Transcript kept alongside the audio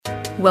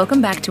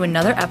Welcome back to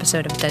another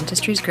episode of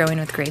Dentistry's Growing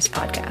with Grace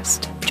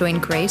podcast. Join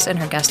Grace and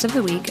her guest of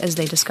the week as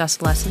they discuss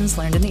lessons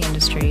learned in the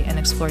industry and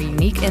explore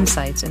unique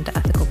insights into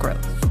ethical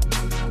growth.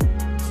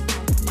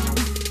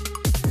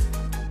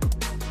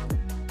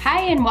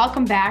 Hi, and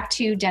welcome back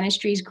to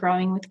Dentistry's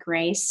Growing with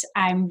Grace.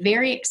 I'm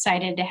very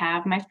excited to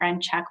have my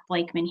friend Chuck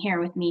Blakeman here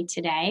with me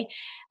today.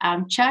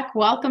 Chuck,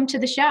 welcome to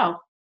the show.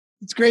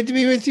 It's great to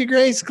be with you,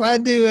 Grace.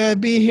 Glad to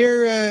be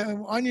here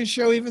on your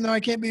show, even though I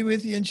can't be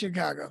with you in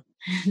Chicago.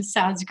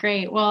 Sounds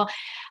great. Well,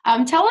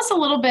 tell us a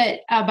little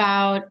bit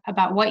about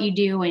what you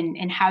do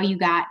and how you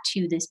got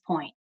to this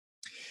point.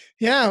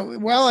 Yeah,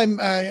 well, I'm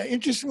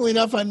interestingly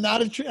enough,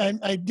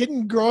 I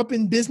didn't grow up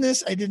in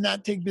business. I did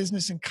not take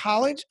business in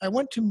college. I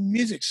went to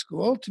music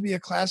school to be a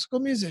classical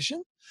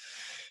musician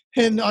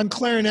and on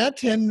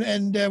clarinet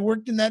and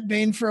worked in that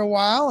vein for a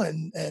while.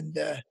 And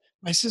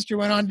my sister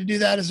went on to do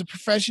that as a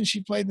profession.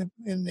 She played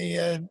in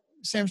the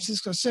San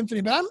Francisco Symphony,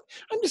 but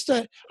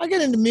I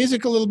got into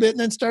music a little bit and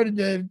then started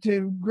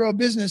to grow a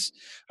business.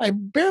 I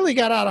barely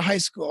got out of high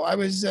school. I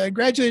was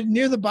graduated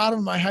near the bottom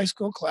of my high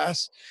school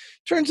class.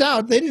 Turns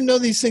out they didn't know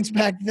these things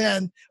back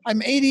then.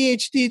 I'm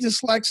ADHD,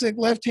 dyslexic,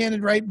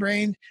 left-handed,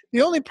 right-brained.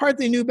 The only part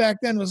they knew back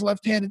then was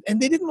left-handed,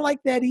 and they didn't like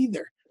that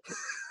either.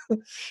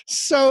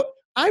 So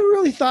I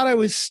really thought I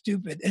was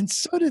stupid, and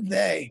so did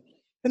they.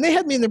 And they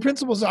had me in the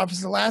principal's office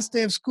the last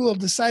day of school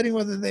deciding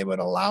whether they would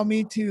allow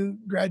me to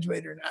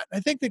graduate or not. I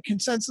think the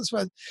consensus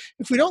was,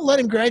 if we don't let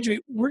him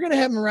graduate, we're going to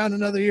have him around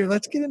another year.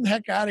 Let's get him the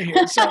heck out of here.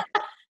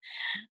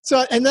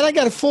 And then I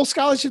got a full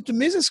scholarship to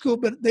music school,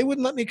 but they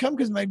wouldn't let me come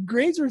because my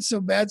grades were so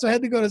bad. So I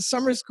had to go to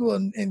summer school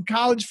in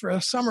college for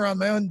a summer on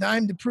my own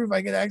dime to prove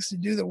I could actually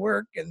do the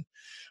work. And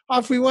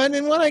off we went.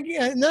 And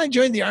then I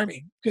joined the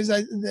Army because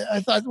I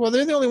thought, well,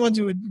 they're the only ones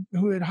who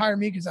would hire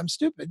me because I'm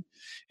stupid.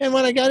 And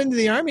when I got into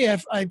the Army,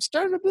 I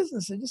started a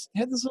business. I just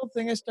had this little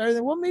thing I started.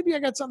 Well, maybe I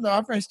got something to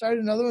offer. I started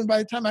another one. By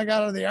the time I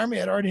got out of the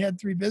Army, I'd already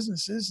had 3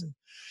 businesses.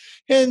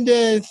 And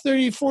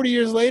 30, 40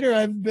 years later,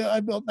 I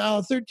built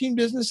now 13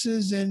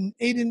 businesses in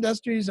 8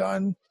 industries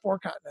on 4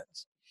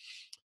 continents.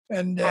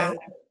 And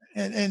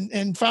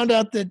found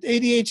out that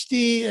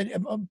ADHD,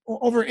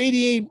 over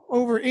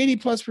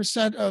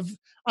 80+% of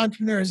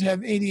entrepreneurs have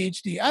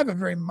ADHD. I have a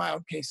very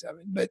mild case of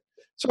it, but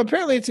so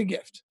apparently it's a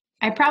gift.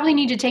 I probably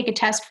need to take a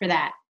test for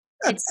that.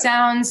 It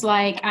sounds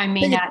like I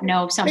may not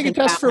know something take a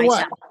test about for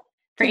myself. What?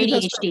 For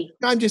ADHD.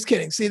 No, I'm just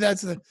kidding. See,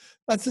 that's the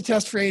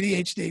test for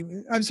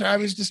ADHD. I'm sorry, I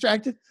was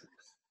distracted.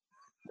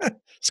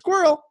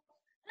 Squirrel.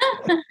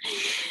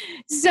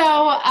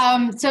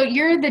 So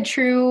you're the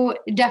true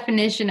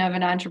definition of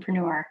an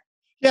entrepreneur.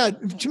 Yeah,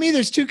 to me,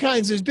 there's 2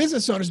 kinds. There's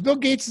business owners. Bill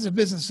Gates is a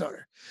business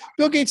owner.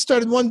 Bill Gates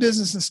started one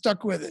business and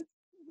stuck with it.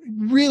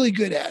 Really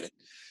good at it.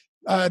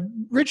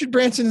 Richard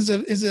Branson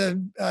is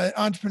an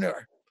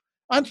entrepreneur.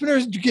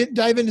 Entrepreneurs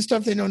dive into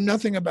stuff they know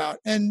nothing about.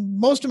 And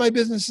most of my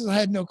businesses, I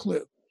had no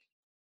clue.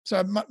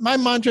 So my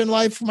mantra in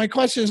life, my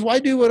question is, why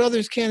do what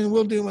others can and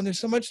will do when there's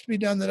so much to be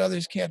done that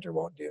others can't or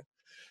won't do?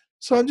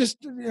 So I'm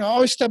just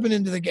always stepping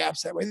into the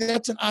gaps that way.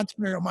 That's an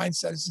entrepreneurial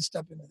mindset, is to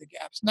step into the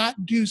gaps,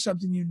 not do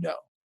something you know.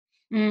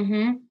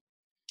 Mm-hmm.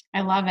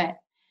 I love it.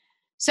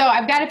 So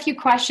I've got a few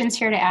questions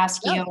here to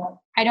ask you.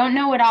 I don't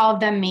know what all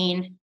of them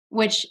mean,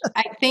 which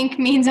I think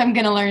means I'm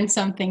going to learn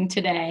something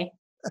today.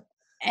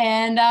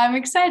 And I'm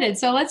excited.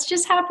 So let's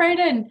just hop right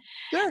in.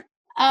 Sure.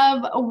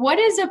 What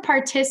is a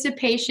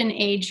participation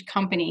age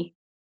company?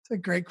 It's a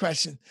great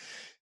question.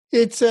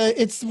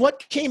 It's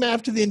what came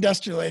after the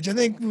industrial age. I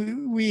think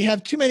we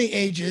have too many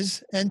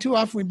ages, and too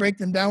often we break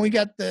them down. We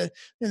got the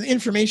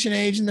information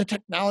age and the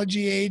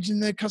technology age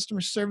and the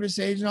customer service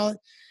age and all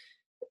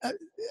that.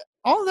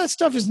 All of that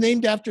stuff is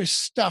named after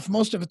stuff.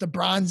 Most of it, the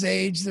Bronze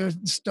Age, the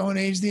Stone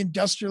Age, the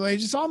Industrial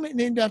Age, it's all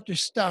named after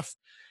stuff.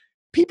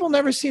 People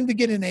never seem to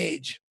get an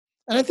age.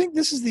 And I think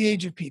this is the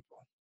age of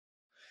people.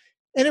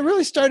 And it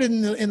really started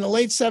in the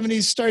late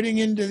 70s, starting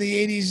into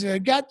the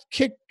 80s,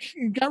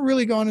 got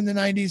really going in the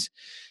 90s.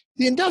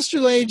 The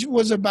Industrial Age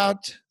was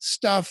about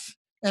stuff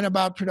and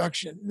about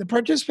production. The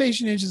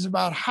participation age is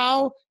about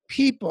how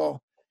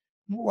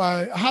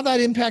that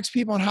impacts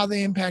people and how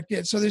they impact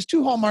it. So there's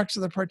 2 hallmarks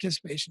of the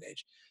participation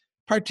age: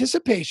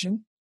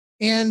 participation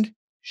and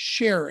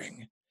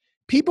sharing.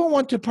 People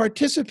want to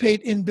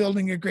participate in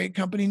building a great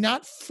company,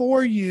 not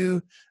for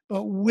you,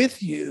 but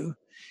with you.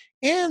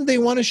 And they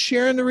want to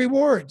share in the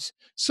rewards.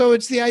 So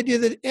it's the idea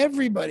that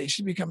everybody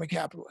should become a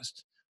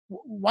capitalist.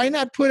 Why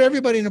not put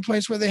everybody in a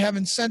place where they have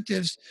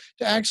incentives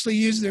to actually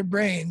use their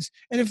brains?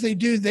 And if they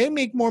do, they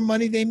make more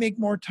money, they make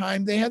more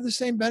time, they have the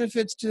same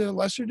benefits to a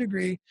lesser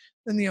degree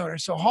than the owner.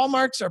 So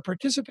hallmarks are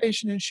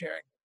participation and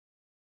sharing.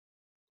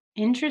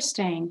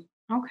 Interesting.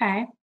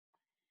 Okay.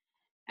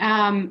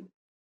 And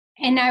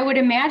I would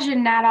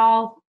imagine not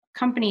all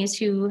companies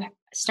who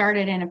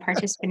started in a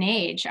participant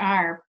age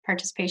are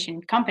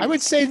participation companies. I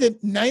would say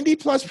that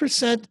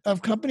 90+%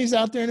 of companies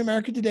out there in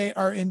America today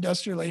are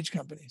industrial age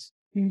companies.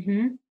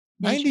 Mm-hmm.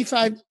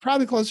 95,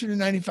 probably closer to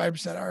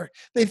 95% are.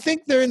 They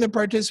think they're in the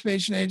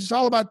participation age. It's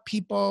all about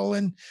people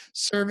and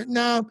service.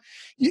 Now,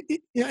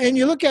 and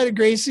you look at it,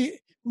 Gracie,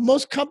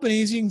 most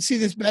companies, you can see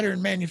this better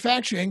in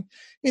manufacturing.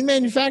 In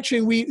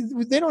manufacturing,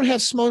 they don't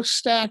have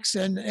smokestacks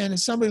and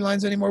assembly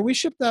lines anymore. We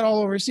ship that all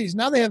overseas.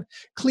 Now they have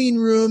clean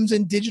rooms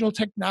and digital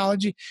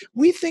technology.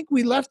 We think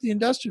we left the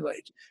industrial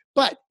age.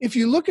 But if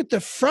you look at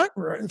the front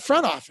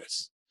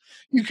office,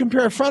 you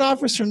compare a front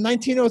office from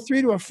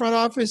 1903 to a front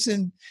office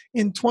in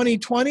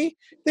 2020,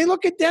 they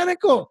look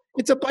identical.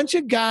 It's a bunch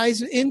of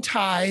guys in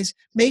ties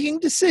making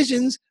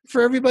decisions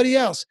for everybody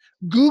else.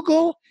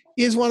 Google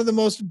is one of the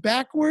most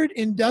backward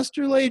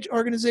industrial age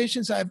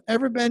organizations I've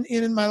ever been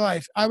in my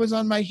life. I was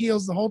on my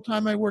heels the whole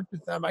time I worked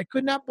with them. I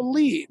could not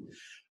believe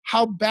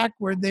how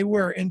backward they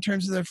were in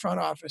terms of their front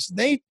office.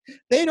 They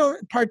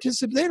don't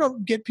participate. They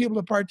don't get people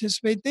to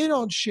participate. They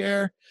don't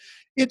share.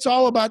 It's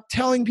all about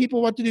telling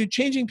people what to do,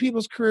 changing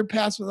people's career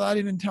paths without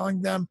even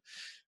telling them.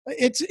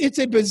 It's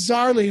a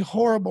bizarrely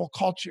horrible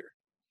culture.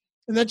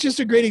 And that's just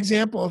a great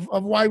example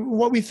of why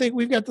what we think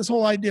we've got this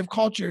whole idea of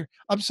culture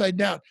upside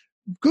down.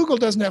 Google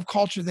doesn't have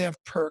culture. They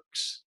have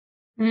perks.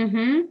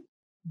 Mm-hmm.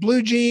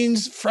 Blue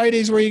jeans,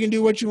 Fridays where you can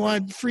do what you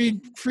want, free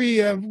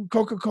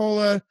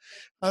Coca-Cola.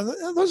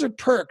 Those are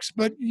perks.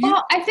 But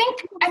I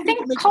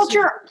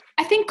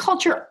think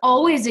culture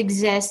always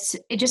exists.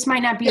 It just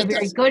might not be a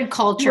very good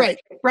culture,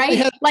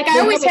 right? Like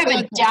I always have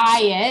a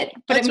diet,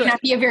 but it may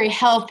not be a very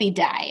healthy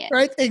diet.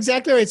 Right,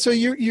 exactly right. So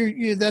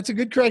you that's a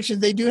good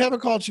correction. They do have a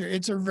culture.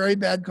 It's a very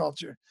bad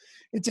culture.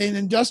 It's an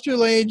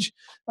industrial age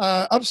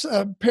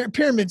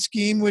pyramid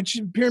scheme, which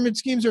pyramid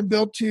schemes are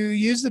built to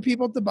use the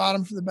people at the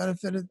bottom for the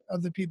benefit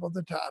of the people at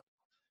the top.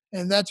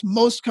 And that's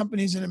most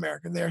companies in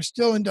America. They are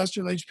still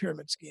industrial age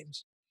pyramid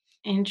schemes.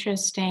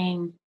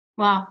 Interesting.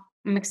 Well,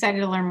 I'm excited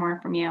to learn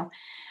more from you.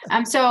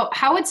 So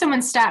how would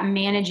someone stop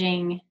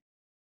managing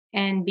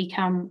and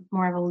become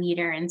more of a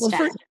leader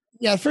instead?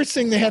 First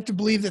thing, they have to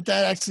believe that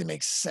actually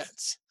makes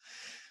sense.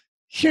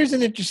 Here's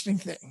an interesting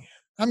thing.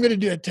 I'm going to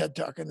do a TED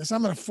Talk on this.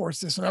 I'm going to force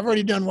this one. I've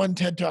already done one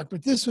TED Talk,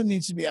 but this one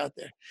needs to be out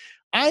there.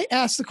 I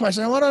asked the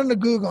question. I went on to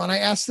Google and I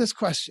asked this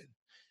question.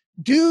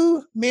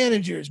 Do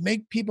managers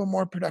make people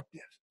more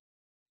productive?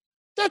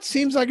 That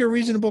seems like a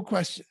reasonable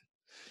question.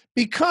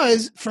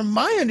 Because from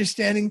my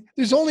understanding,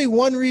 there's only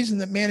one reason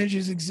that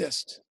managers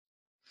exist.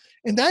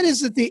 And that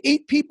is that the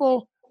 8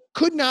 people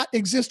could not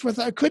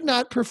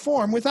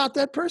perform without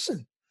that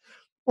person.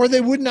 Or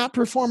they would not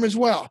perform as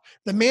well.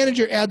 The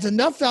manager adds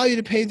enough value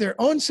to pay their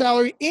own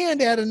salary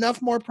and add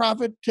enough more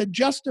profit to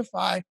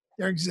justify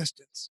their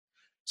existence.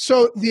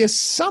 So the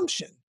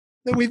assumption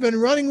that we've been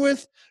running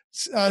with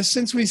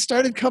since we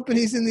started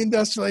companies in the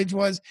industrial age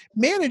was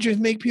managers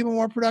make people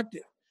more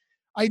productive.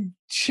 I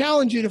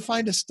challenge you to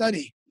find a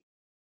study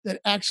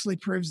that actually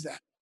proves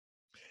that.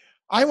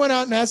 I went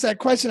out and asked that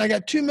question. I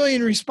got 2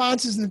 million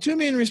responses, and the 2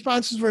 million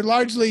responses were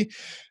largely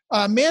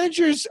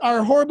managers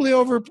are horribly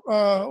overused.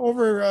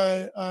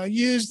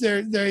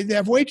 They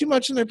have way too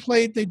much on their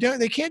plate. They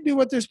can't do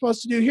what they're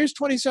supposed to do. Here's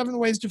 27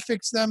 ways to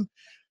fix them.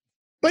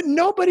 But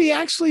nobody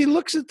actually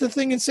looks at the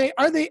thing and say,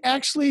 are they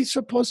actually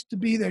supposed to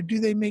be there? Do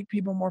they make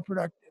people more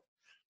productive?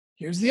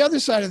 Here's the other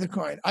side of the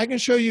coin. I can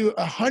show you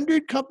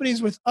 100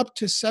 companies with up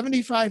to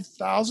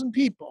 75,000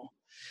 people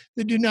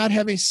that do not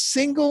have a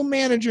single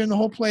manager in the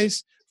whole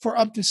place for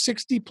up to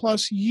 60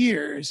 plus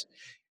years.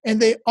 And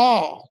they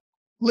all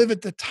live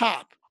at the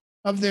top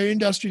of their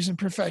industries and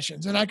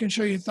professions. And I can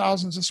show you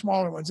thousands of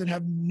smaller ones that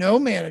have no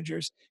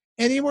managers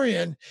anywhere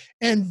in.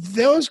 And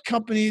those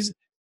companies,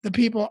 the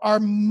people are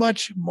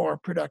much more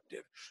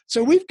productive.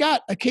 So we've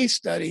got a case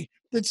study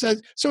that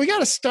says, so we got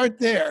to start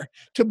there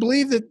to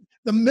believe that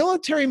the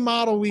military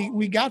model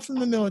we got from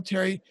the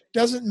military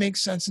doesn't make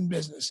sense in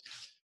business.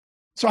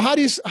 So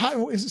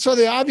so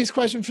the obvious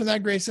question from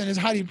that, Grace, then is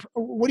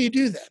what do you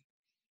do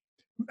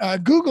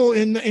then? Google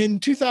in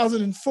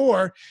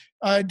 2004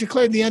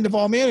 declared the end of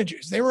all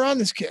managers. They were on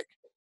this kick.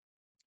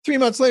 3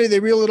 months later, they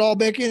reeled it all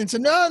back in and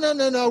said,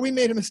 no, we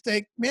made a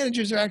mistake.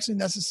 Managers are actually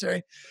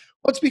necessary.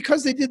 Well, it's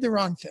because they did the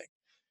wrong thing.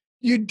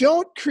 You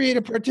don't create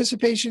a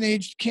participation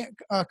age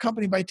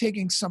company by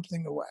taking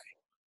something away.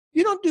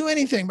 You don't do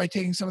anything by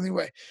taking something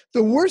away.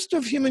 The worst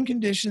of human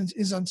conditions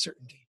is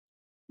uncertainty.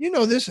 You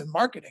know this in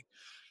marketing.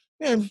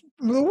 And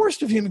the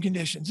worst of human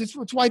conditions.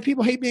 It's why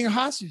people hate being a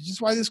hostage. It's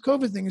why this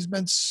COVID thing has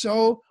been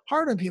so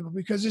hard on people,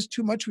 because there's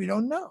too much we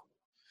don't know.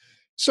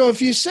 So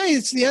if you say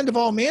it's the end of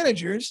all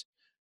managers,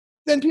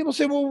 then people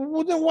say,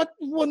 well, then what?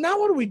 Well, now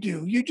what do we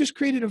do? You just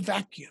created a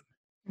vacuum.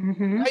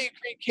 Mm-hmm. Now you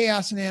create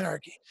chaos and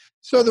anarchy.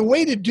 So the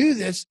way to do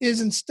this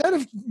is, instead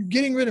of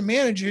getting rid of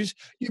managers,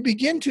 you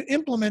begin to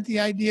implement the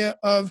idea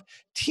of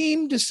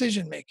team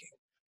decision-making,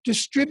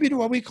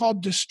 what we call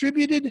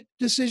distributed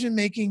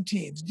decision-making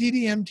teams,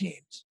 DDM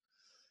teams.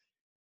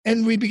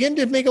 And we begin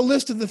to make a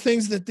list of the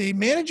things that the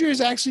manager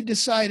is actually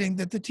deciding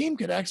that the team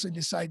could actually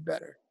decide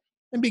better,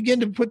 and begin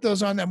to put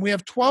those on them. We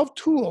have 12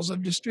 tools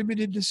of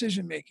distributed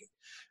decision-making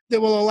that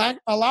will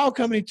allow a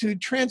company to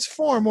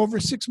transform over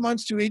 6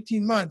 months to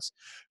 18 months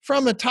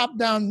from a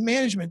top-down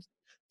management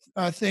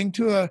thing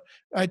to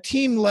a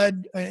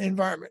team-led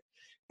environment.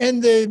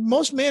 And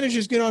most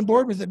managers get on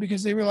board with it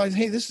because they realize,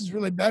 hey, this is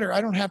really better.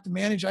 I don't have to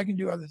manage. I can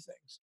do other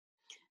things.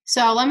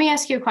 So let me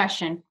ask you a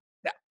question.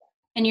 Yeah.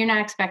 And you're not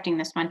expecting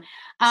this one.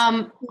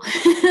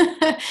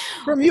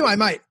 From you, I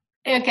might.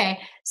 Okay.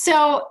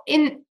 So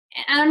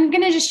I'm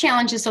going to just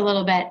challenge this a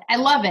little bit. I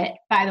love it,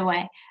 by the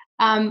way.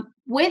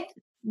 With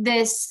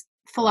this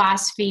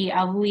philosophy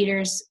of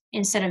leaders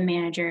instead of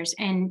managers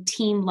and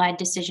team-led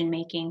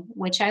decision-making,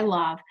 which I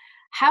love,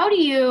 how do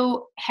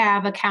you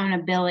have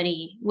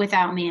accountability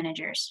without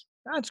managers?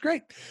 That's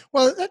great.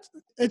 Well,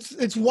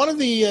 it's one of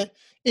the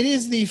it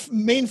is the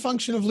main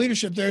function of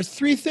leadership. There's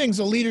three things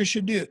a leader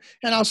should do,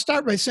 and I'll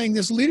start by saying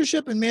this: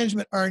 leadership and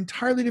management are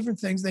entirely different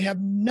things. They have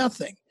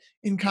nothing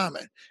in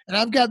common, and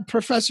I've got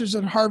professors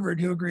at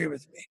Harvard who agree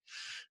with me.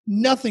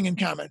 Nothing in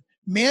common.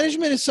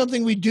 Management is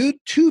something we do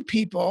to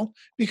people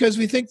because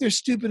we think they're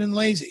stupid and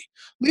lazy.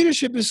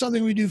 Leadership is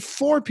something we do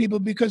for people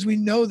because we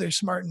know they're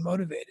smart and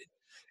motivated.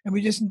 And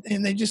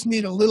they just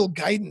need a little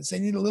guidance. They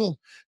need a little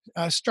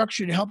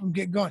structure to help them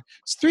get going.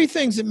 It's three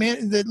things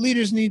that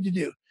leaders need to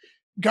do.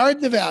 Guard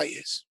the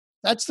values.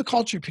 That's the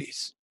culture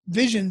piece.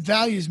 Vision,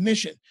 values,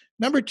 mission.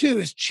 Number two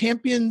is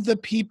champion the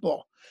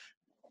people.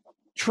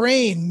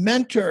 Train,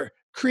 mentor,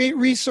 create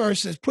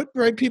resources, put the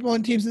right people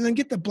on teams, and then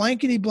get the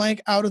blankety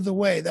blank out of the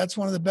way. That's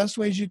one of the best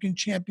ways you can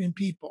champion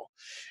people.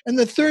 And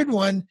the third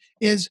one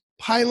is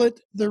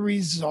pilot the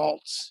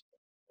results.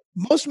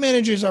 Most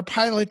managers are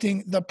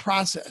piloting the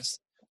process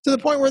to the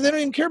point where they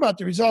don't even care about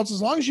the results.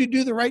 As long as you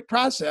do the right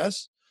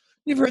process,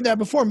 you've heard that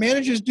before.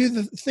 Managers do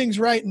the things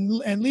right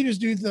and leaders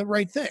do the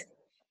right thing.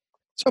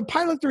 So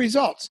pilot the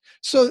results.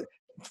 So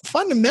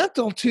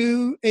fundamental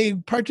to a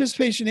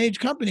participation age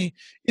company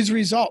is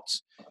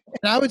results.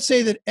 And I would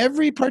say that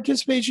every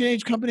participation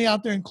age company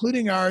out there,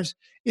 including ours,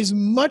 is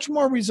much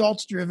more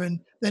results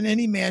driven than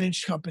any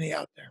managed company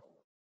out there.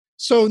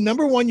 So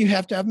number one, you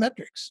have to have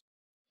metrics.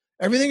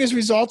 Everything is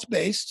results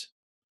based.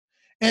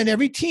 And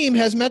every team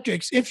has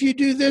metrics. If you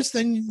do this,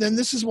 then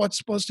this is what's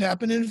supposed to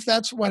happen. And if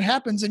that's what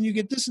happens, then you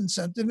get this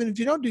incentive. And if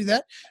you don't do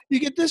that, you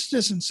get this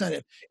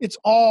disincentive. It's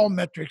all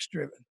metrics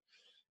driven.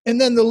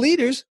 And then the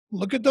leaders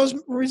look at those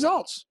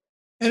results.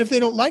 And if they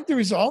don't like the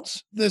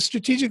results, the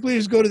strategic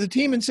leaders go to the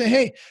team and say,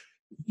 hey,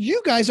 you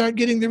guys aren't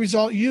getting the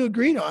result you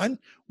agreed on.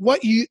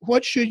 What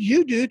should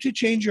you do to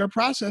change your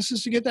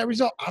processes to get that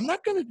result? I'm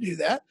not going to do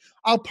that.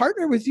 I'll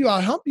partner with you. I'll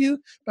help you,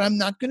 but I'm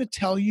not going to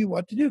tell you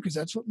what to do because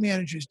that's what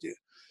managers do.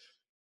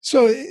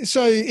 So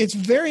it's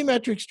very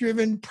metrics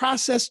driven,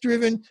 process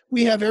driven.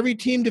 We have every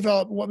team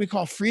develop what we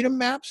call freedom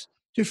maps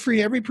to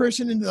free every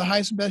person into the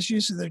highest and best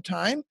use of their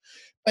time.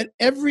 But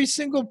every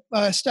single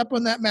step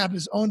on that map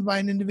is owned by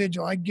an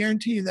individual. I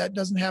guarantee you that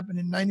doesn't happen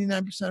in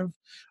 99%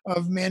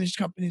 of managed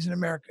companies in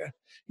America.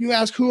 You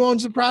ask who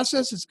owns the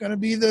process, it's going to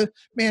be the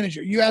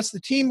manager. You ask the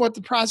team what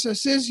the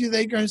process is,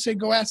 they're going to say,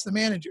 go ask the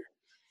manager.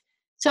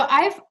 So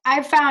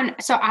I've found,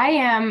 so I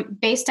am,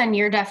 based on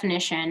your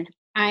definition,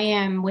 I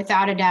am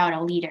without a doubt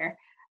a leader.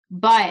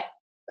 But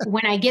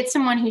when I get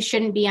someone who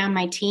shouldn't be on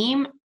my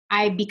team,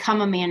 I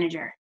become a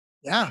manager.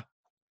 Yeah.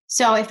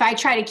 So if I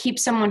try to keep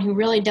someone who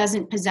really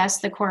doesn't possess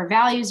the core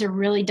values or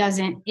really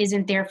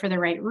isn't there for the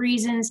right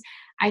reasons,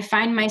 I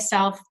find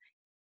myself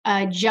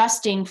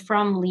adjusting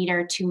from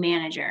leader to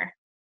manager.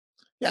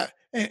 Yeah.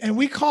 And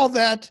we call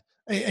that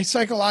a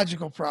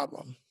psychological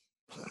problem.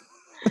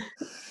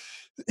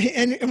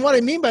 and what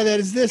I mean by that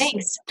is this.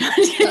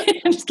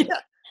 Thanks.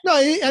 No,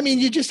 I mean,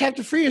 you just have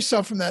to free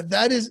yourself from that.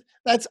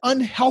 That's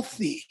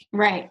unhealthy.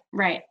 Right.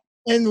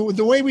 And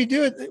the way we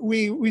do it,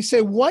 we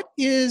say, what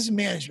is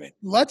management?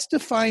 Let's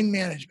define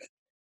management.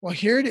 Well,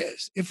 here it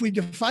is. If we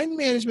define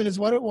management as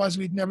what it was,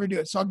 we'd never do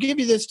it. So I'll give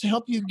you this to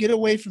help you get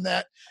away from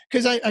that,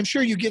 because I'm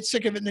sure you get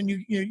sick of it and then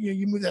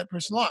you move that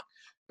person along.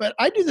 But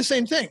I do the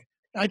same thing.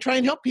 I try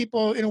and help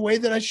people in a way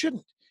that I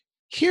shouldn't.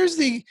 Here's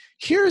the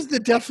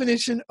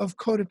definition of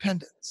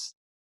codependence.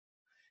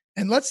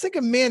 And let's think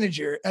of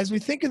manager as we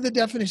think of the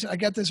definition. I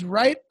got this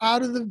right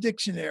out of the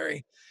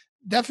dictionary.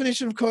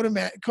 Definition of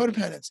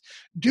codependence: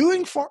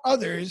 doing for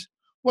others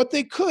what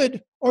they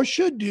could or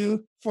should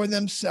do for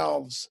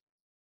themselves.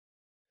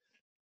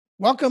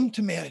 Welcome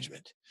to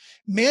management.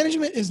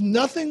 Management is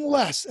nothing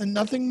less and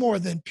nothing more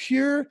than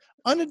pure,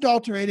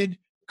 unadulterated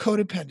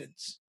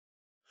codependence.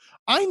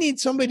 I need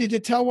somebody to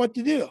tell what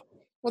to do.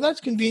 Well,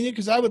 that's convenient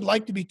because I would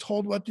like to be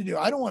told what to do.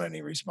 I don't want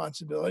any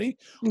responsibility.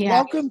 Yeah.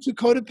 Welcome to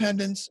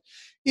codependence.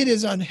 It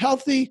is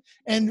unhealthy.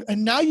 And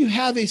now you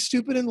have a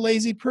stupid and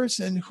lazy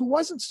person who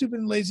wasn't stupid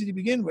and lazy to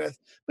begin with,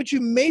 but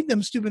you made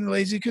them stupid and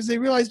lazy because they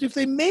realized if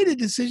they made a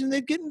decision,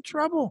 they'd get in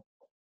trouble.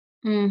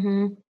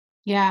 Mm-hmm.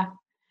 Yeah.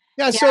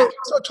 Yeah, so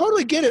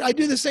totally get it. I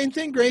do the same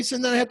thing, Grace,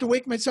 and then I have to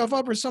wake myself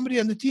up, or somebody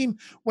on the team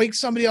wakes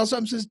somebody else up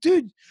and says,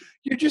 dude,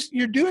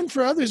 you're doing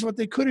for others what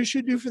they could or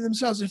should do for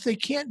themselves. If they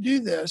can't do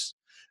this,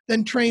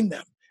 then train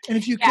them. And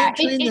if you can't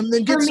train them,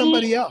 then get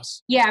somebody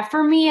else. Yeah,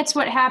 for me, it's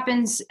what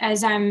happens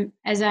as I'm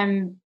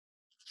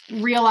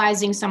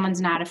realizing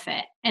someone's not a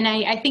fit. And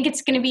I think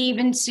it's going to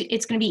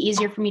be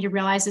easier for me to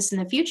realize this in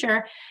the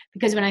future,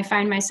 because when I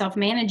find myself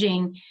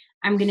managing,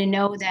 I'm going to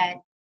know that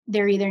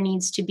there either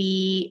needs to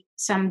be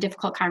some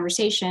difficult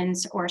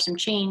conversations or some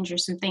change or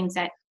some things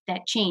that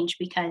that change,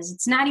 because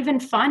it's not even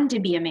fun to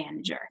be a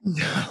manager.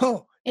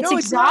 No, It's no,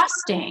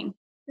 exhausting.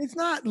 It's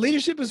not.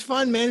 Leadership is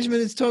fun.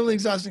 Management is totally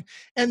exhausting.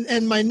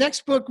 And my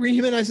next book,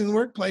 Rehumanizing the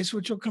Workplace,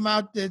 which will come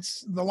out,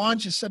 the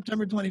launch is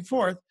September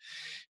 24th.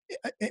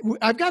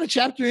 I've got a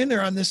chapter in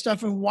there on this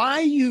stuff and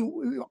why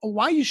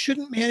you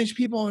shouldn't manage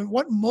people and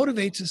what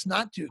motivates us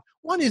not to.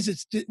 One is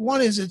it's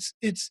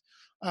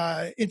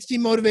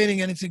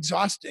demotivating and it's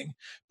exhausting.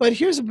 But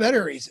here's a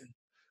better reason.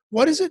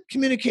 What does it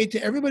communicate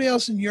to everybody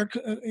else in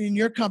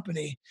your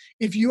company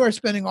if you are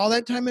spending all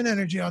that time and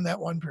energy on that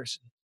one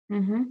person?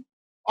 Mm-hmm.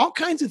 All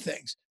kinds of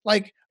things.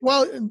 Like,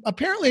 well,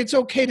 apparently it's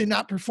okay to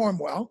not perform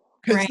well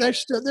because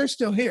they're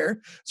still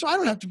here, so I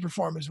don't have to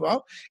perform as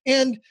well.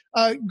 And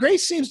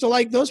Grace seems to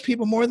like those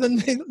people more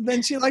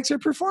than she likes her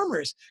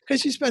performers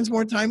because she spends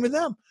more time with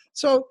them.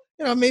 So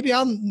maybe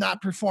I'll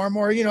not perform,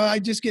 or I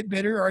just get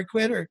bitter, or I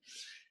quit, or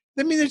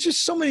there's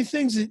just so many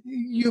things that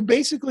you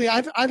basically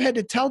I've had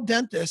to tell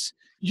dentists,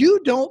 you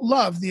don't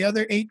love the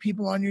other 8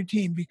 people on your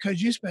team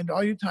because you spend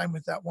all your time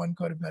with that one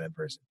codependent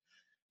person.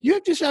 You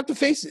just have to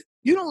face it.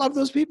 You don't love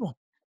those people.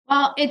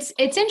 Well, it's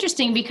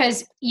interesting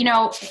because,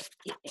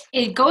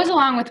 it goes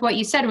along with what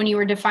you said when you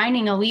were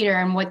defining a leader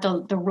and what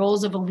the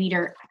roles of a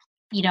leader,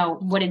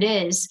 what it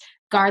is: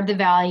 guard the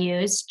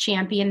values,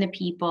 champion the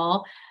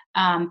people,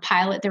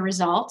 pilot the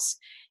results.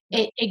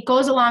 It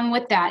goes along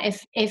with that.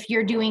 If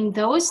you're doing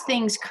those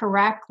things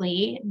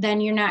correctly,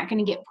 then you're not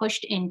going to get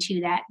pushed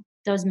into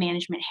those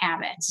management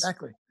habits.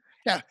 Exactly.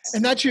 Yeah,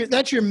 and that's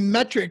your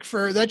metric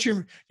that's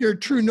your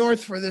true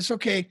north for this.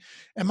 Okay,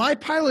 am I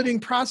piloting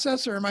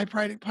process or am I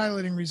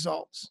piloting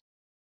results?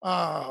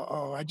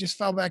 I just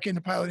fell back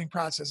into piloting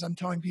process. I'm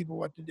telling people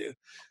what to do.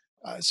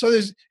 So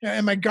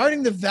am I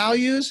guarding the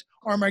values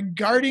or am I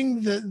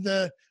guarding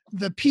the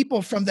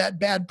people from that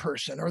bad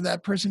person or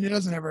that person who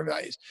doesn't have our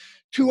values?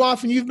 Too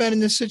often you've been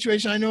in this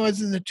situation. I know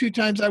as in the 2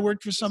 times I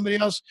worked for somebody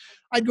else,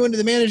 I'd go into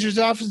the manager's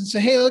office and say,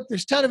 hey, look,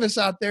 there's 10 of us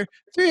out there.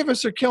 3 of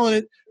us are killing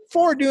it.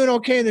 4 are doing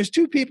okay, and there's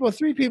 3 people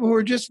who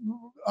are just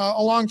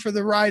along for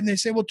the ride, and they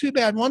say, well, too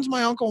bad. One's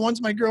my uncle,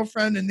 one's my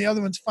girlfriend, and the other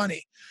one's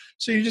funny.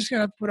 So you're just going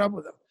to have to put up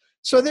with them.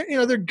 So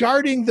they're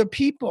guarding the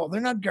people.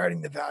 They're not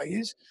guarding the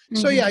values.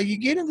 Mm-hmm. So yeah, you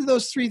get into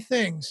those 3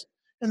 things,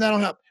 and that'll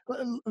help.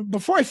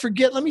 Before I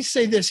forget, let me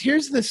say this.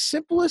 Here's the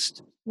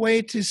simplest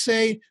way to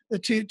say,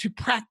 to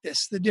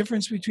practice the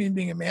difference between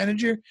being a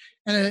manager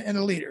and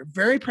a leader.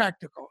 Very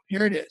practical.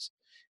 Here it is.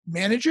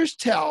 Managers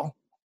tell,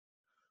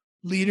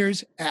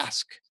 leaders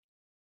ask.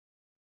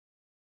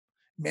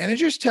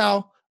 Managers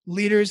tell,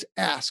 leaders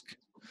ask.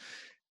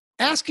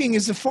 Asking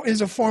is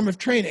a form of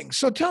training.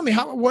 So tell me,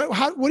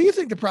 what do you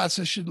think the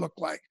process should look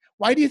like?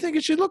 Why do you think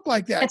it should look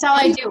like that? That's all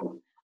I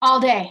do all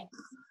day.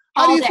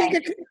 How do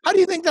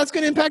you think that's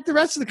going to impact the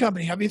rest of the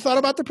company? Have you thought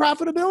about the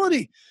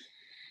profitability?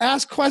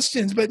 Ask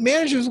questions, but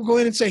managers will go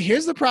in and say,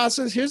 here's the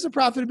process, here's the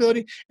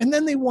profitability, and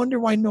then they wonder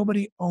why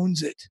nobody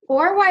owns it.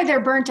 Or why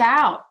they're burnt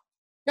out.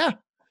 Yeah.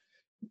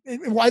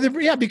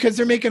 Because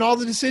they're making all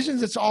the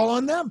decisions. It's all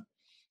on them.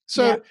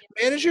 So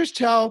managers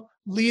tell,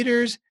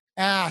 leaders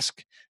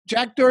ask.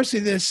 Jack Dorsey,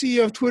 the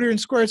CEO of Twitter and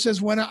Square,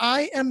 says, when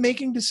I am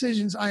making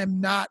decisions, I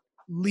am not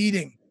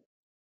leading.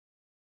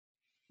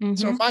 Mm-hmm.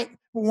 So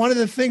one of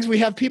the things we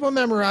have people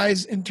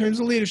memorize in terms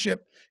of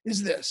leadership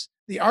is this.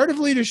 The art of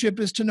leadership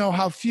is to know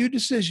how few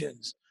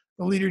decisions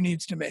the leader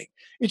needs to make.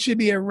 It should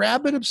be a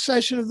rabid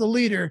obsession of the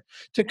leader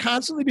to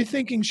constantly be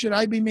thinking, should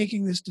I be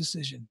making this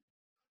decision?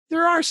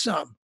 There are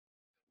some.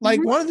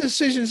 Like one of the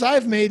decisions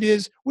I've made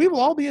is we will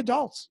all be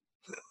adults.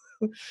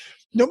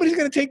 Nobody's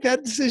going to take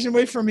that decision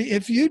away from me.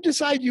 If you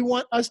decide you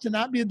want us to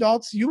not be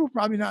adults, you will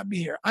probably not be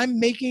here. I'm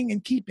making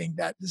and keeping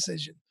that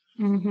decision.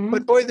 Mm-hmm.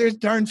 But boy, there's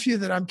darn few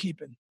that I'm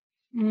keeping.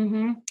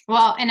 Mm-hmm.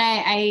 Well, and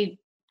I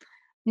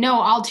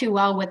know all too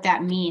well what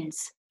that means.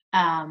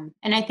 And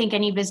I think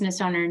any business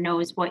owner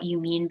knows what you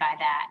mean by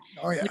that.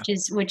 Oh, yeah.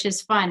 Which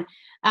is fun.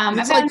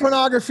 It's like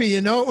pornography,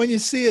 you know it when you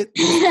see it.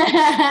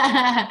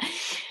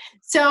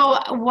 So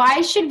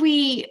why should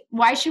we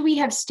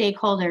have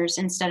stakeholders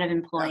instead of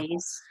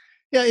employees?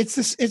 Yeah,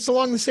 it's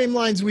along the same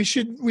lines. We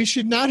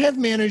should not have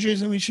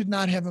managers and we should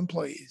not have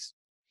employees.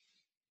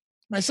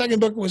 My second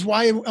book was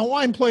why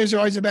employees are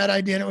always a bad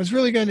idea, and it was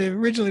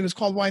originally was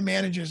called Why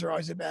Managers Are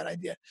Always a Bad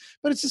Idea.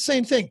 But it's the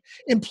same thing.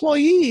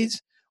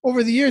 Employees,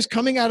 over the years,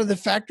 coming out of the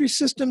factory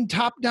system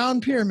top-down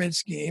pyramid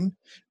scheme,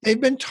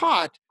 they've been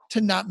taught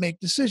to not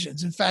make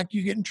decisions. In fact,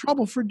 you get in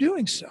trouble for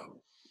doing so.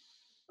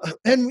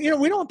 And, we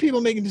don't want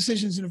people making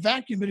decisions in a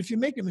vacuum, but if you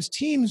make them as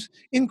teams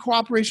in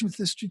cooperation with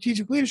the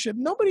strategic leadership,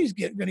 nobody's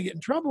going to get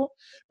in trouble.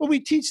 But we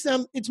teach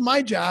them, it's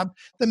my job.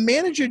 The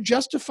manager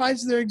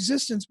justifies their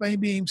existence by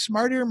being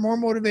smarter, more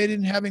motivated,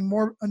 and having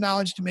more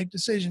knowledge to make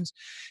decisions.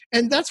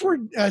 And that's where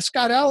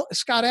Scott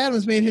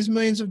Adams made his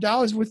millions of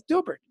dollars with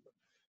Dilbert.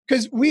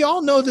 Because we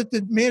all know that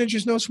the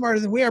managers know smarter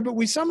than we are, but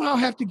we somehow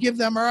have to give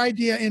them our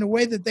idea in a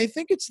way that they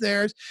think it's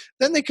theirs.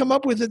 Then they come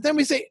up with it. Then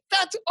we say,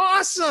 that's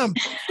awesome.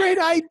 Great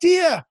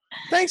idea.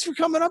 Thanks for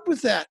coming up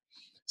with that.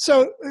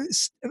 So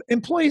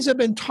employees have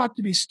been taught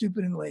to be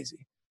stupid and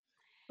lazy.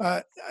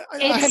 I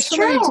have It's so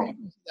many true.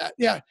 examples of that.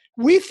 Yeah.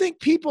 We think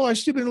people are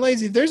stupid and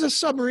lazy. There's a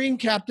submarine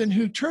captain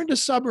who turned a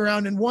sub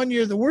around in 1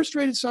 year, the worst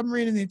rated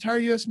submarine in the entire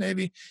U.S.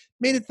 Navy,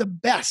 made it the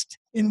best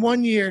in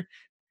 1 year.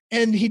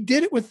 And he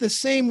did it with the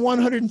same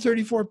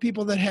 134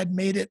 people that had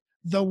made it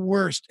the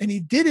worst. And he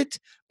did it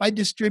by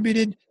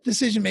distributed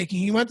decision making.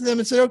 He went to them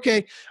and said,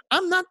 okay,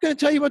 I'm not going to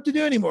tell you what to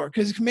do anymore,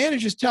 because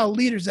managers tell,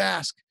 leaders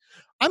ask.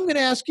 I'm going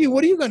to ask you,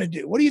 what are you going to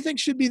do? What do you think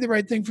should be the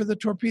right thing for the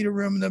torpedo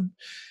room?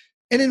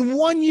 And in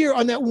 1 year,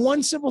 on that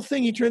one simple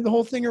thing, he turned the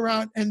whole thing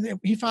around, and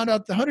he found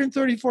out the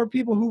 134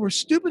 people who were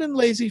stupid and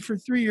lazy for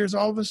 3 years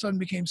all of a sudden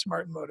became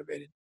smart and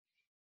motivated.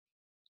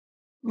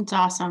 It's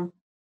awesome.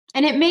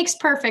 And it makes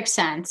perfect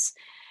sense.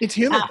 It's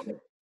human.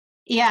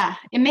 Yeah,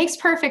 it makes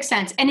perfect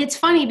sense. And it's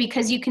funny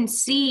because you can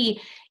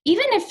see,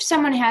 even if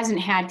someone hasn't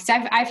had,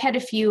 because I've had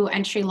a few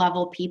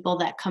entry-level people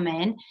that come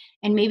in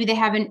and maybe they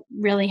haven't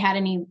really had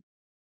any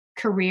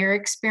career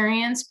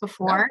experience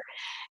before. No.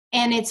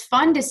 And it's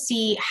fun to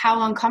see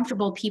how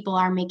uncomfortable people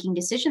are making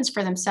decisions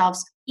for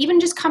themselves, even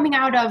just coming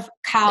out of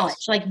college,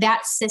 yes. Like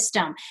that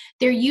system.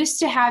 They're used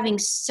to having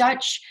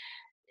such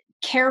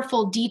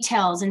careful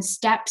details and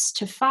steps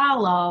to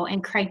follow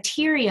and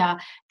criteria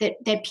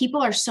that people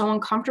are so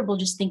uncomfortable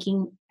just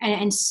thinking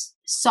and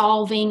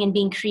solving and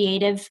being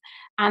creative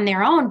on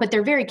their own, but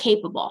they're very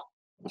capable.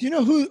 Do you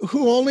know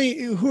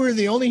who are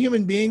the only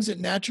human beings that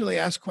naturally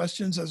ask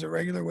questions as a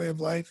regular way of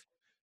life?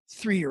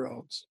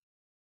 3-year-olds.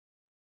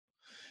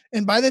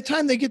 And by the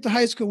time they get to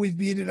high school, we've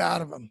beat it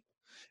out of them.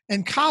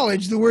 And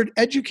college, the word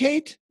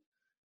educate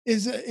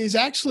is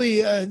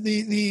actually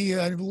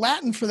the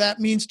Latin for that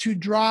means to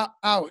draw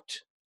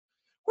out.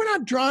 We're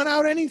not drawing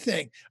out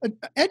anything.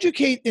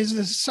 Educate is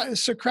a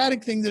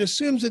Socratic thing that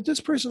assumes that this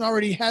person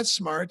already has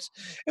smarts,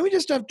 and we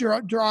just have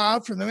to draw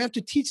out from them. We have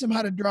to teach them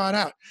how to draw it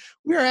out.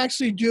 We are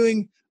actually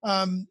doing,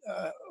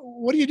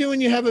 what do you do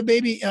when you have a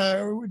baby,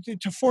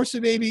 to force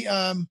a baby?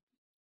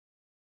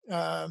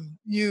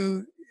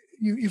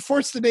 You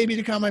force the baby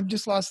to come. I've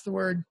just lost the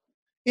word.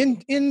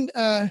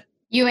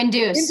 You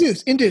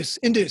induce.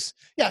 Induce.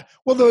 Yeah.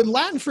 Well, the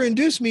Latin for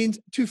induce means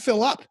to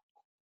fill up.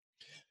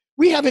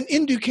 We have an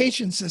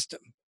inducation system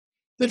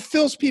that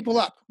fills people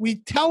up. We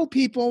tell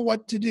people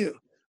what to do.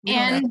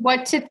 And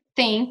what to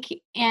think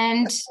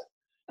and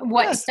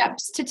what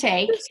steps to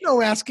take. There's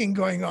no asking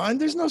going on.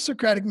 There's no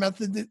Socratic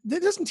method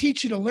that doesn't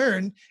teach you to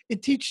learn.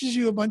 It teaches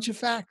you a bunch of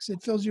facts.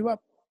 It fills you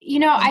up. You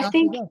know, I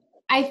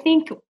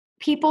think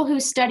people who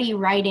study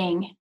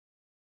writing,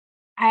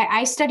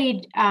 I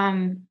studied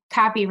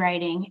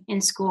copywriting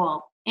in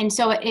school. And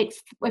so it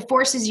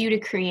forces you to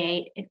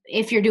create,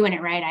 if you're doing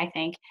it right, I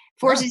think,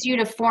 forces you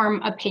to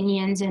form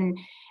opinions. And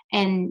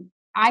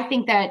I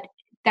think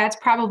that's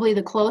probably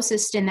the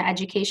closest in the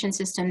education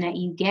system that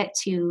you get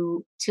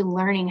to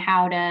learning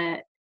how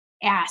to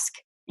ask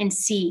and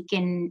seek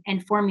and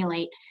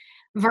formulate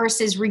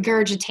versus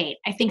regurgitate.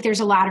 I think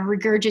there's a lot of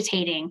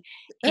regurgitating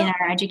in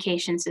our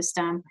education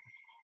system.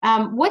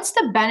 What's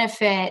the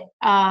benefit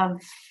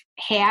of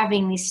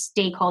having these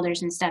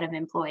stakeholders instead of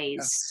employees?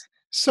 Yeah.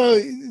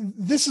 So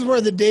this is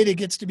where the data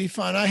gets to be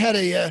fun. I had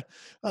a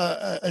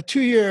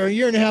 1.5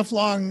 year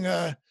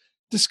long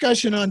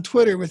discussion on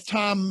Twitter with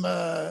Tom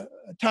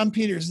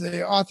Peters,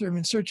 the author of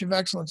In Search of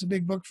Excellence, a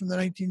big book from the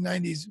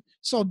 1990s,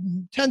 sold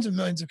tens of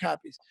millions of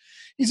copies.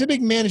 He's a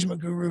big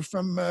management guru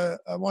from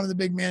one of the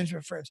big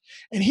management firms.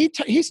 And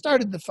he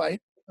started the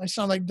fight. I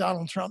sound like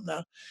Donald Trump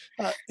now.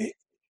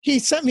 He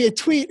sent me a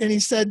tweet and he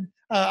said,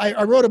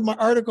 I wrote an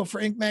article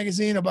for Inc.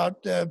 magazine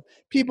about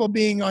people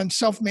being on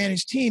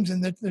self-managed teams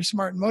and that they're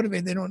smart and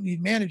motivated. They don't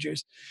need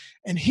managers.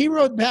 And he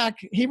wrote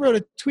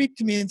a tweet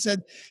to me and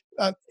said,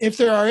 if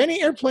there are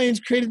any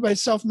airplanes created by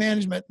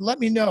self-management, let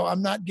me know.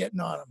 I'm not getting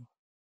on them.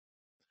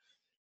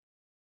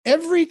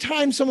 Every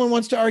time someone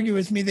wants to argue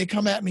with me, they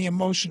come at me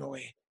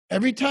emotionally.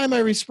 Every time I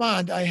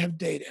respond, I have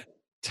data.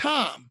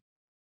 Tom,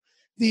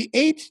 the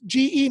 8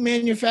 GE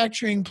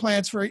manufacturing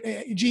plants for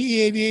GE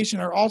Aviation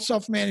are all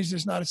self-managed.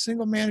 There's not a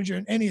single manager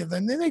in any of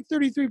them. They make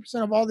 33%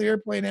 of all the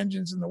airplane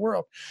engines in the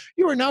world.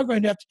 You are now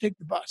going to have to take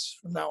the bus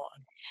from now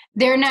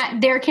on.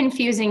 They're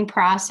confusing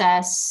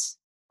process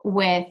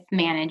with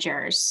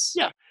managers.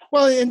 Yeah.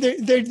 Well, and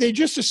they're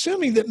just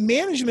assuming that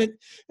management,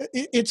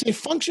 it's a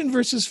function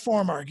versus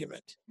form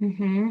argument.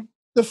 Mm-hmm.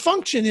 The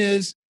function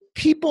is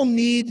people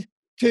need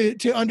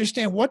to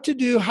understand what to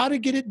do, how to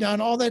get it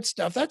done, all that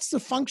stuff. That's the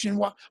function.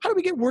 How do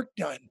we get work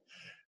done?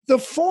 The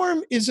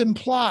form is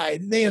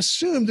implied. They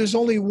assume there's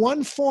only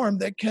one form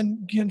that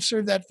can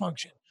serve that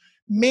function.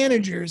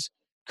 Managers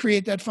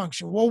create that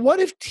function. Well, what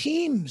if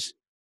teams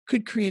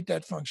could create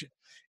that function?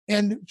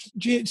 And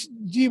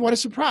gee, what a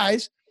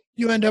surprise.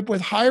 You end up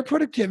with higher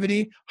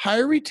productivity,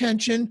 higher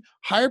retention,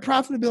 higher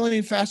profitability,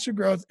 and faster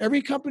growth.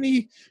 Every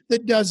company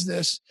that does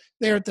this,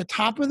 they're at the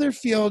top of their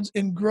fields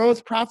in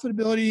growth,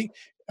 profitability,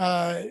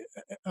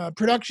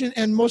 production,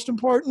 and most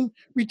important,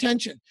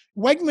 retention.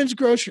 Wegmans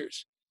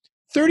Grocers,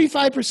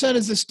 35%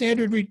 is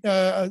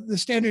the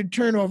standard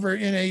turnover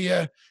in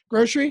a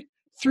grocery,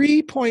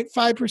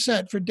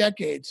 3.5% for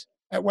decades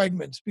at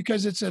Wegmans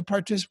because it's a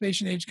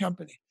participation age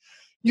company.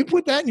 You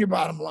put that in your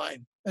bottom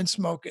line and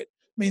smoke it.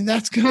 I mean,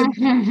 that's going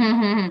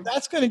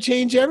to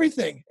change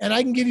everything. And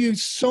I can give you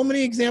so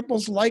many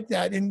examples like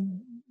that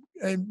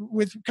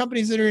with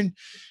companies that are in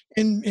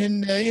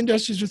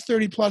industries with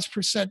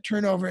 30+%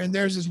 turnover, and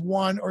theirs is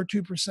 1 or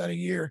 2% a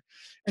year.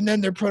 And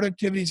then their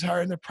productivity is higher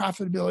and their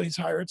profitability is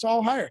higher. It's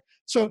all higher.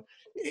 So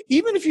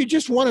even if you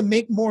just want to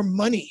make more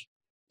money,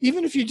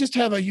 even if you just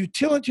have a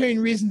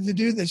utilitarian reason to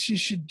do this, you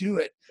should do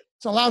it.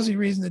 It's a lousy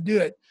reason to do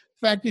it.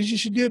 The fact is, you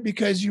should do it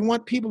because you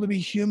want people to be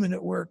human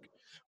at work.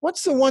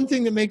 What's the one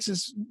thing that makes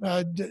us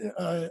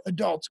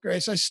adults,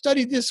 Grace? I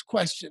studied this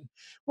question.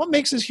 What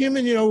makes us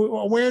human?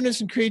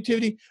 Awareness and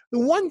creativity. The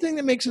one thing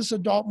that makes us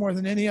adult more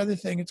than any other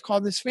thing, it's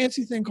called this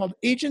fancy thing called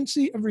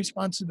agency of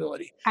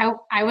responsibility.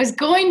 I was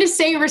going to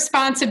say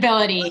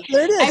responsibility.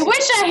 There it is. I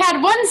wish I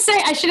had one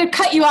say. I should have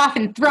cut you off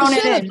and thrown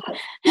it in.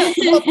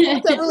 Well,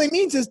 what that really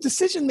means is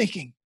decision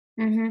making.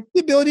 Mm-hmm.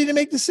 The ability to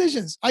make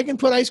decisions. I can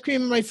put ice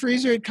cream in my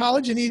freezer at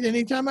college and eat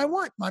anytime I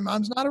want. My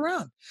mom's not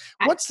around.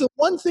 What's the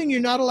one thing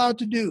you're not allowed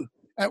to do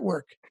at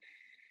work?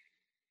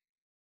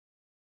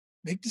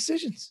 Make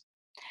decisions.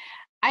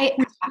 I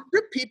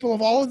strip people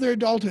of all of their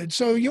adulthood.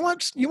 So you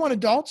want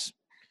adults?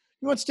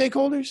 You want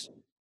stakeholders?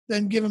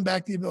 Then give them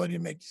back the ability to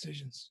make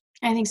decisions.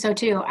 I think so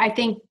too. I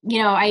think,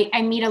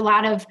 I meet a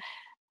lot of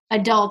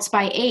adults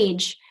by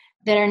age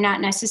that are not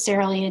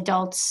necessarily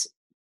adults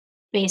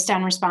based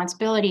on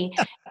responsibility.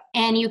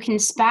 And you can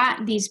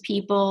spot these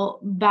people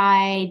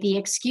by the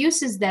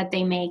excuses that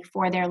they make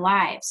for their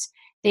lives.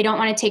 They don't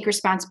want to take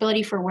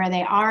responsibility for where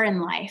they are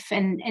in life.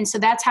 And so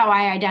that's how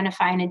I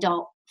identify an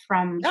adult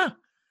from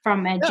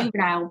a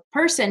juvenile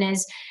person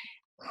is,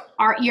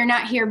 you're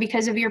not here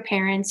because of your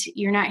parents.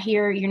 You're not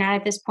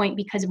at this point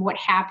because of what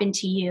happened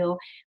to you.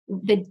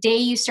 The day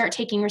you start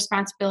taking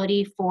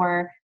responsibility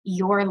for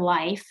your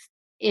life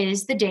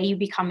is the day you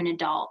become an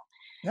adult.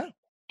 Yeah.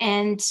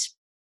 And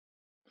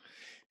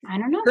I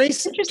don't know.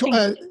 Grace,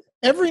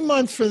 every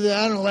month for the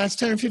last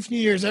 10 or 15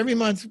 years, every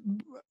month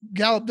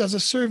Gallup does a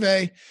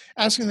survey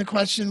asking the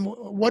question,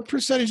 what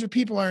percentage of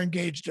people are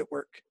engaged at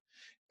work?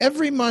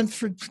 Every month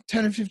for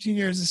 10 or 15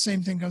 years, the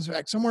same thing comes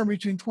back. Somewhere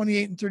between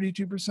 28 and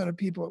 32% of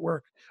people at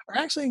work are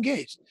actually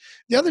engaged.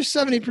 The other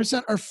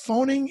 70% are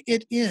phoning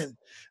it in.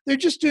 They're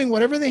just doing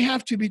whatever they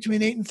have to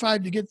between 8 and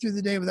 5 to get through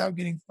the day without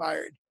getting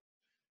fired.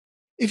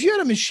 If you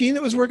had a machine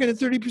that was working at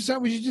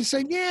 30%, would you just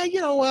say,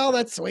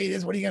 that's the way it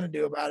is. What are you going to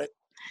do about it?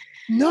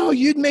 No,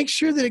 you'd make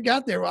sure that it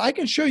got there. Well, I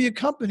can show you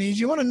companies.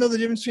 You want to know the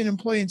difference between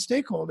employee and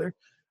stakeholder.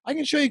 I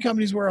can show you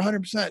companies where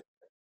 100%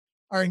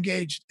 are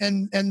engaged.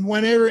 And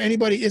whenever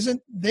anybody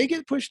isn't, they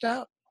get pushed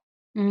out.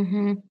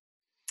 Mm-hmm.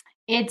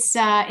 It's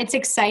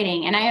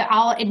exciting. And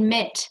I'll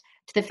admit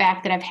to the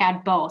fact that I've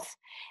had both.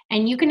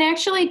 And you can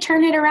actually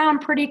turn it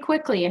around pretty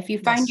quickly. If you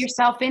find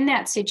yourself in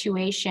that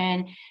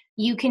situation,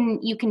 you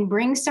can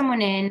bring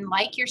someone in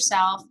like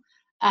yourself,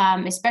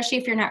 especially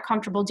if you're not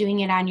comfortable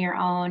doing it on your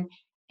own.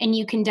 And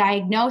you can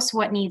diagnose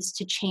what needs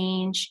to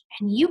change,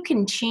 and you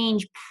can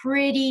change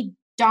pretty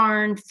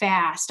darn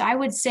fast. I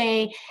would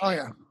say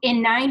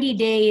in 90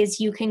 days,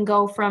 you can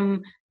go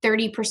from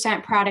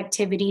 30%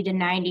 productivity to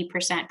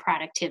 90%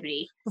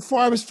 productivity. Before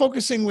I was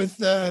focusing with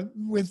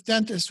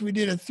dentists, we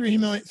did a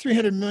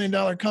 $300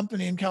 million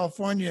company in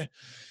California,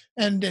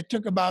 and it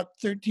took about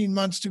 13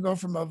 months to go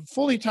from a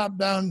fully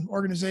top-down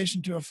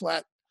organization to a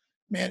flat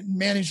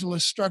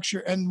managerless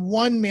structure, and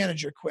one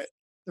manager quit.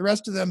 The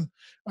rest of them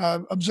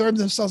absorb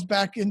themselves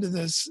back into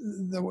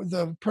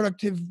the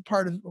productive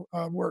part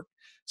of work.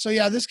 So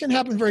this can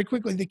happen very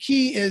quickly. The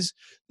key is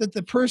that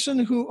the person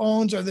who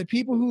owns or the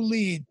people who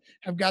lead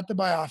have got to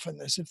buy off on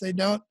this. If they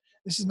don't,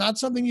 this is not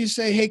something you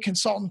say, hey,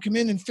 consultant, come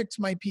in and fix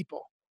my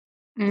people.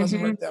 It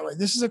doesn't work that way.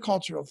 This is a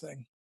cultural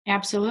thing.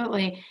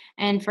 Absolutely.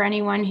 And for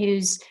anyone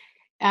who's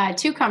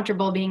too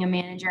comfortable being a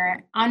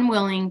manager,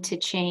 unwilling to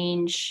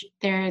change,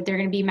 they're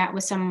going to be met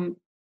with some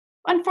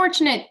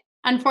unfortunate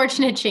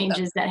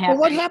changes that happen.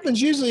 Well, what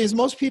happens usually is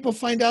most people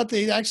find out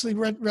they'd actually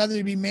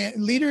rather be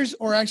leaders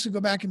or actually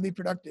go back and be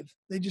productive.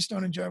 They just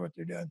don't enjoy what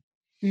they're doing.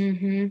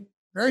 Mm-hmm.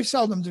 Very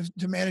seldom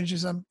do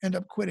managers end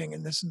up quitting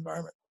in this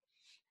environment.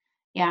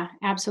 Yeah,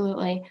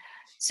 absolutely.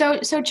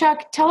 So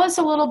Chuck, tell us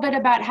a little bit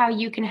about how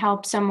you can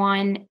help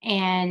someone,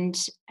 and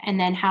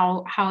then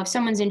how if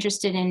someone's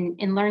interested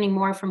in learning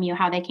more from you,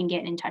 how they can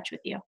get in touch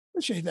with you.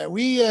 Appreciate that.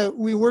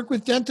 We work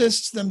with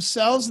dentists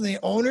themselves and the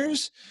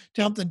owners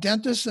to help the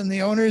dentists and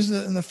the owners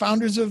and the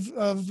founders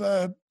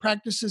of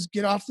practices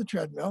get off the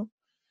treadmill.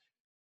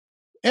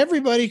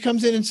 Everybody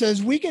comes in and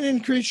says, we can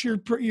increase your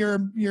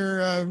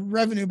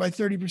revenue by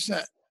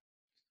 30%.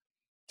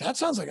 That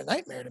sounds like a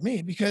nightmare to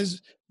me,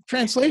 because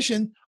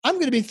translation, I'm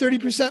going to be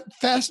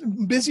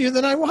 30% busier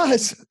than I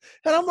was,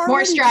 and I'm already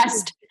more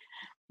stressed.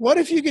 What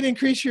if you could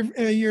increase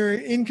your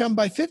income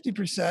by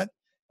 50%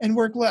 and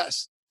work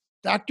less?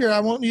 Doctor, I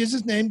won't use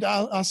his name.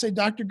 I'll say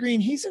Dr. Green.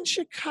 He's in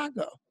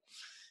Chicago,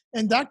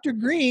 and Dr.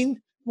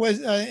 Green was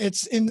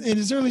in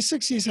his early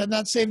 60s, had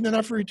not saved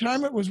enough for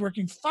retirement, was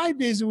working 5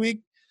 days a week,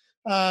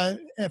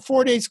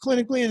 4 days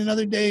clinically and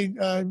another day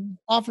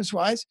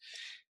office-wise.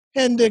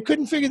 and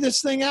couldn't figure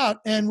this thing out.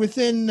 And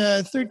within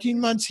 13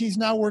 months, he's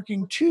now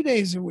working 2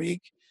 days a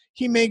week.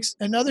 He makes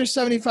another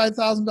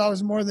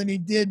 $75,000 more than he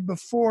did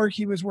before when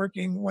he was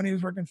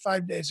working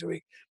 5 days a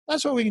week.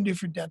 That's what we can do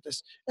for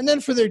dentists. And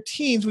then for their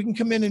teams, we can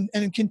come in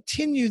and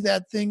continue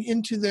that thing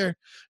into their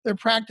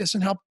practice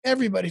and help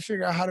everybody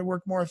figure out how to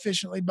work more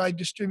efficiently by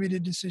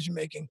distributed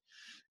decision-making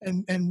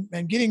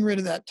and getting rid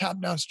of that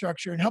top-down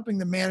structure and helping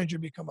the manager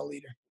become a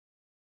leader.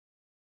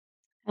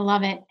 I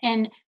love it.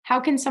 And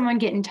how can someone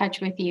get in touch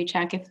with you,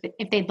 Chuck,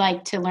 if they'd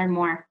like to learn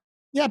more?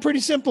 Yeah,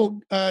 pretty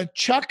simple.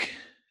 Chuck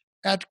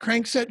at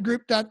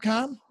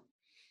cranksetgroup.com.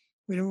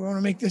 We don't want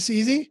to make this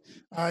easy.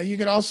 You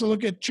could also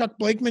look at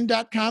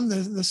chuckblakeman.com,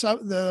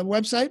 the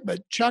website,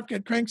 but Chuck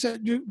at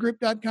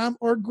cranksetgroup.com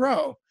or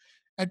grow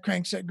at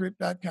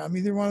cranksetgroup.com.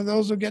 Either one of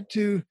those will get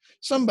to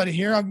somebody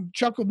here.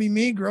 Chuck will be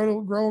me, grow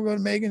will go to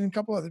Megan and a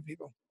couple other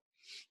people.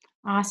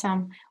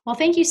 Awesome. Well,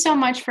 thank you so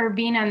much for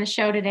being on the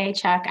show today,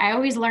 Chuck. I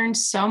always learn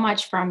so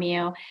much from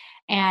you,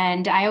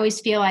 and I always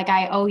feel like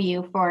I owe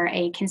you for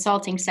a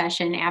consulting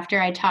session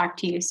after I talk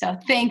to you. So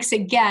thanks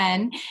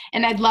again,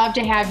 and I'd love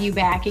to have you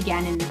back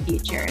again in the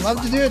future.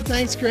 Love to do it.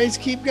 Thanks, Grace.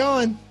 Keep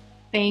going.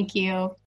 Thank you.